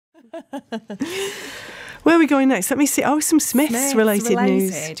Where are we going next? Let me see. Oh, some Smiths-related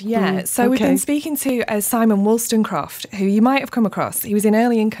news. Yeah. So we've been speaking to Simon Wolstencroft, who you might have come across. He was in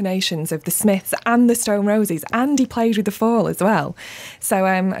early incarnations of the Smiths and the Stone Roses, and he played with the Fall as well. So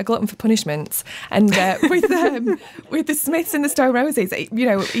a glutton for punishments. And with the Smiths and the Stone Roses, you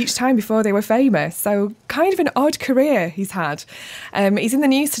know, each time before they were famous. So kind of an odd career he's had. He's in the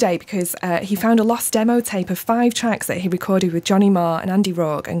news today because he found a lost demo tape of 5 tracks that he recorded with Johnny Marr and Andy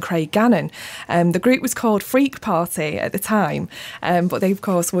Rourke and Craig Gannon. The group was called Freak Party at the time, but they of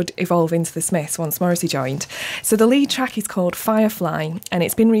course would evolve into the Smiths once Morrissey joined. So the lead track is called Firefly, and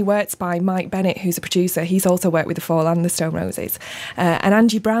it's been reworked by Mike Bennett, who's a producer. He's also worked with the Fall and the Stone Roses. And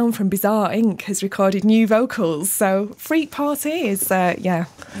Angie Brown from Bizarre Inc. has recorded new vocals. So Freak Party is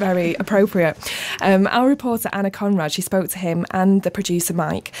very appropriate. Our reporter Anna Conrad, she spoke to him and the producer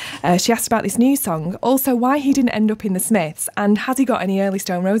Mike. She asked about this new song, also why he didn't end up in the Smiths, and has he got any early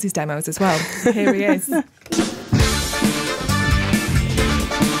Stone Roses demos as well? Here he is.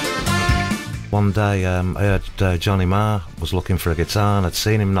 One day I heard Johnny Marr was looking for a guitar, and I'd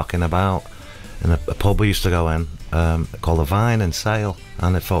seen him knocking about in a pub we used to go in called The Vine in Sale,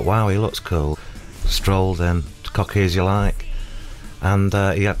 and I thought, wow, he looks cool. Strolled in, cocky as you like, and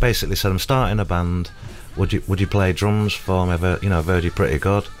he basically said, I'm starting a band, would you play drums for me? I've heard you're pretty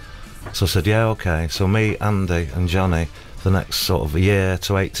good. So I said, yeah, okay. So me, Andy and Johnny, for the next sort of year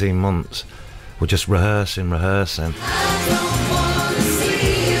to 18 months, we're just rehearsing.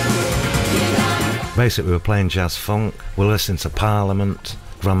 Basically, we were playing jazz funk. We were listening to Parliament,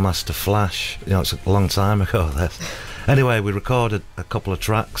 Grandmaster Flash. You know, it's a long time ago, this. Anyway, we recorded a couple of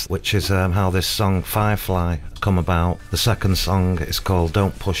tracks, which is how this song Firefly come about. The second song is called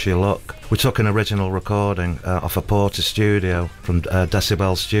Don't Push Your Luck. We took an original recording off a Porter studio from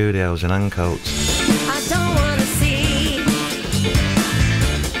Decibel Studios in Ancoats. I don't wanna see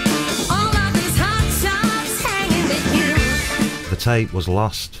all of these hot shots hanging with you. The tape was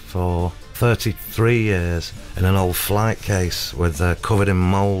lost for 33 years in an old flight case with covered in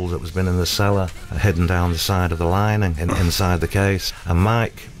mould that was been in the cellar, hidden down the side of the lining inside the case. And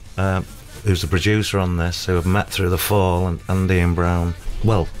Mike, who's the producer on this, who have met through the Fall, and Andy and Brown.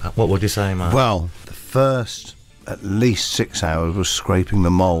 Well, what would you say, Mike? Well, the first at least 6 hours was scraping the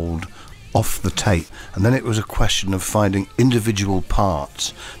mould off the tape, and then it was a question of finding individual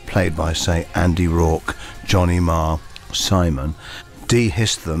parts played by, say, Andy Rourke, Johnny Marr, Simon,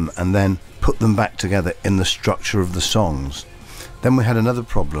 dehiss them and then put them back together in the structure of the songs. Then we had another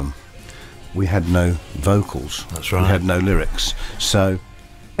problem. We had no vocals. That's right. We had no lyrics. So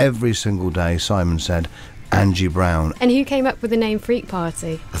every single day Simon said, Angie Brown. And who came up with the name Freak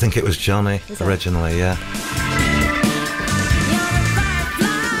Party? I think it was Johnny originally, yeah.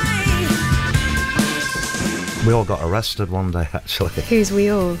 We all got arrested one day, actually. Who's we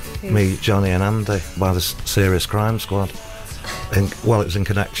all? Me, Johnny and Andy, by the Serious Crime Squad. It was in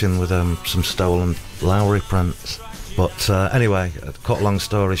connection with some stolen Lowry prints. But anyway, cut a long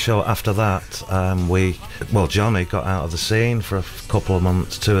story short, after that, Johnny got out of the scene for a couple of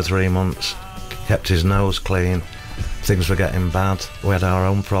months, 2 or 3 months, kept his nose clean. Things were getting bad. We had our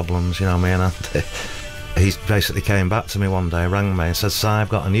own problems, you know, me and Andy. He basically came back to me one day, rang me and said, Si, I've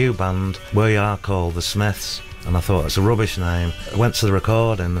got a new band. We are called the Smiths. And I thought, it's a rubbish name. I went to the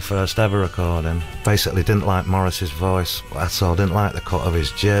recording, the first ever recording. Basically didn't like Morris's voice at all, didn't like the cut of his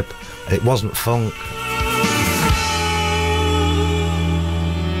jib. It wasn't funk.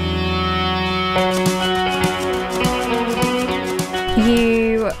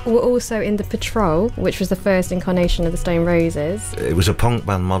 You were also in The Patrol, which was the first incarnation of the Stone Roses. It was a punk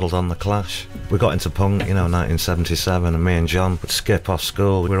band modelled on The Clash. We got into punk, 1977, and me and John would skip off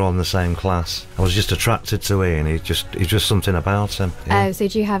school. We were all in the same class. I was just attracted to Ian. He's just something about him. Yeah. So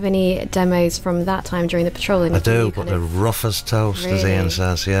do you have any demos from that time during The Patrol? I do, but they're rough as toast, as Ian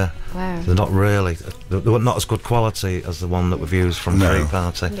says, yeah. Wow. They're not really, they're not as good quality as the one that we've used from Freak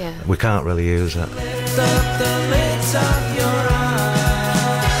Party. Yeah. We can't really use it.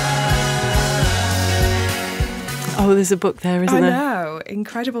 Oh, there's a book there, isn't there? I know.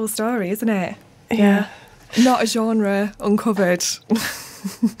 Incredible story, isn't it? Yeah. Not a genre uncovered.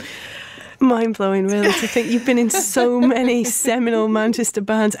 Mind-blowing, really, to think you've been in so many seminal Manchester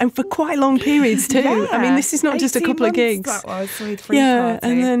bands, and for quite long periods too. Yeah, I mean, this is not just a couple of gigs. That was with Freak Party.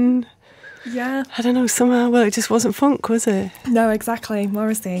 And then, I don't know, somehow, well, it just wasn't funk, was it? No, exactly.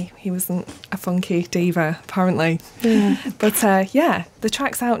 Morrissey, he wasn't a funky diva, apparently. Yeah. But the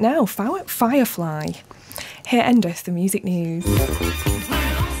track's out now, Firefly. Here endeth the music news.